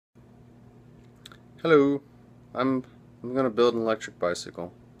Hello, I'm gonna build an electric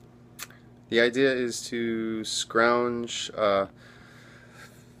bicycle. The idea is to scrounge lead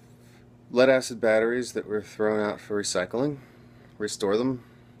acid batteries that were thrown out for recycling, restore them.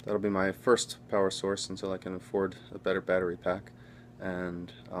 That'll be my first power source until I can afford a better battery pack.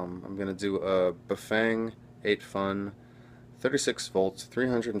 And I'm gonna do a Bafang 8 Fun 36 volt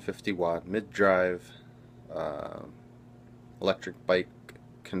 350 watt mid-drive electric bike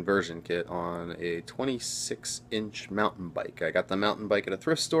conversion kit on a 26-inch mountain bike. I got the mountain bike at a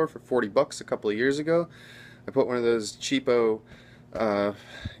thrift store for 40 bucks a couple of years ago. I put one of those cheapo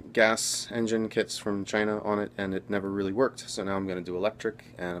gas engine kits from China on it, and it never really worked. So now I'm going to do electric,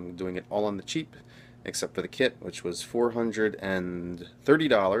 and I'm doing it all on the cheap, except for the kit, which was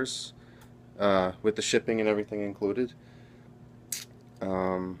 $430 with the shipping and everything included.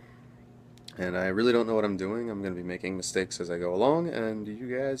 And I really don't know what I'm doing. I'm going to be making mistakes as I go along, and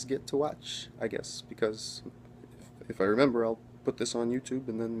you guys get to watch, I guess, because if I remember, I'll put this on YouTube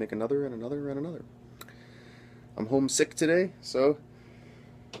and then make another and another and another. I'm homesick today, so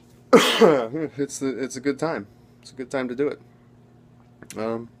it's a good time. It's a good time to do it.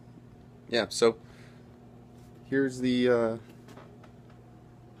 Yeah, so here's the oh,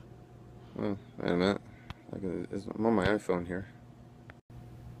 wait a minute. I'm on my iPhone here.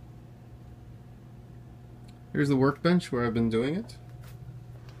 Here's the workbench where I've been doing it,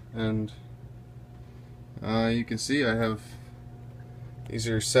 and you can see I have these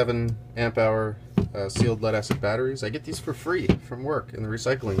are 7 amp hour sealed lead acid batteries. I get these for free from work in the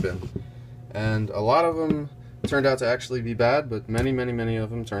recycling bin, and a lot of them turned out to actually be bad, but many of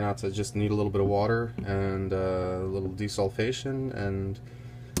them turn out to just need a little bit of water and a little desulfation and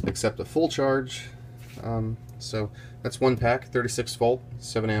accept a full charge. So that's one pack, 36 volt,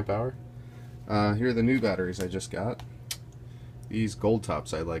 7 amp hour. Here are the new batteries I just got. These gold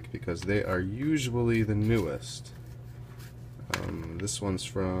tops I like because they are usually the newest. This one's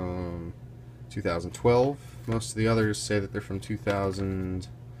from 2012. Most of the others say that they're from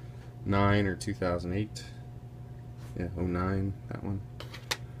 2009 or 2008. Yeah, 09, that one.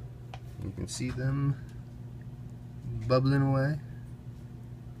 You can see them bubbling away.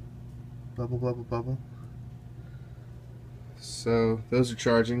 Bubble, bubble, bubble. So those are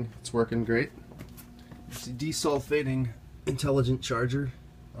charging. It's working great. It's a desulfating intelligent charger.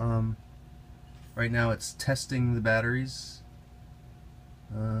 Right now it's testing the batteries,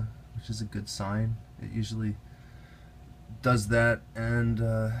 which is a good sign. It usually does that and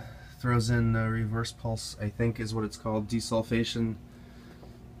throws in a reverse pulse, I think is what it's called, desulfation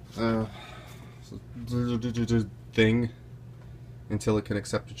thing, until it can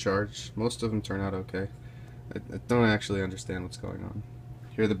accept a charge. Most of them turn out okay. I don't actually understand what's going on.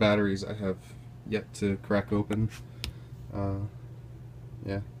 Here are the batteries I have yet to crack open. Yeah,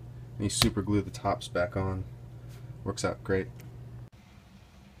 and you super glue the tops back on. Works out great.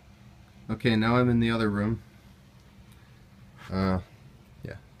 Okay, now I'm in the other room. Yeah,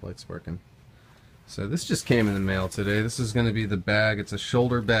 light's working. So this just came in the mail today. This is going to be the bag. It's a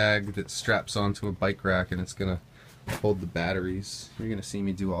shoulder bag that straps onto a bike rack, and it's going to hold the batteries. You're going to see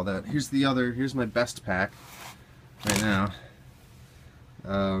me do all that. Here's my best pack right now.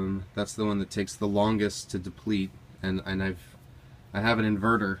 That's the one that takes the longest to deplete, and I have an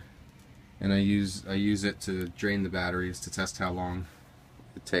inverter, and I use it to drain the batteries to test how long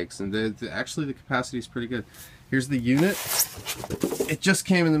it takes, and actually the capacity is pretty good. Here's the unit. It just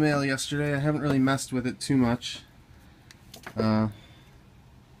came in the mail yesterday. I haven't really messed with it too much. That's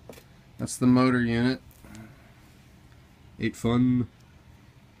the motor unit. 8 Fun.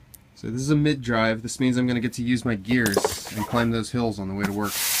 So this is a mid-drive. This means I'm going to get to use my gears and climb those hills on the way to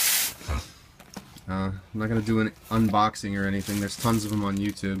work. I'm not going to do an unboxing or anything. There's tons of them on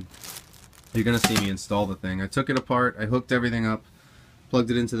YouTube. You're going to see me install the thing. I took it apart. I hooked everything up,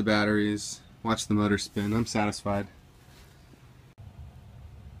 plugged it into the batteries, watched the motor spin. I'm satisfied.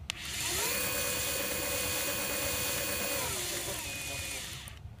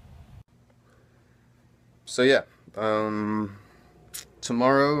 So yeah.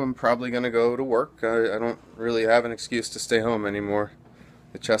 Tomorrow I'm probably going to go to work. I don't really have an excuse to stay home anymore.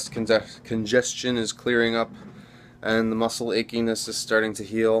 The chest congestion is clearing up, and the muscle achiness is starting to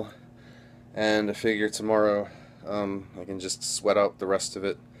heal, and I figure tomorrow I can just sweat out the rest of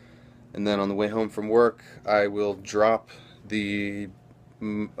it, and then on the way home from work I will drop the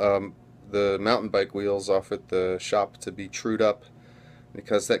mountain bike wheels off at the shop to be trued up,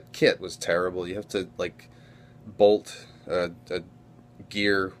 because that kit was terrible. You have to like bolt a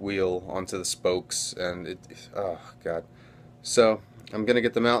gear wheel onto the spokes, and oh god. So I'm gonna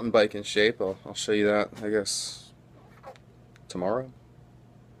get the mountain bike in shape. I'll show you that, I guess, tomorrow.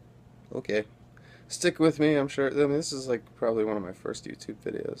 Okay, Stick with me, I'm sure. I mean, this is like probably one of my first YouTube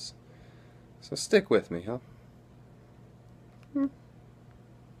videos. So stick with me, huh?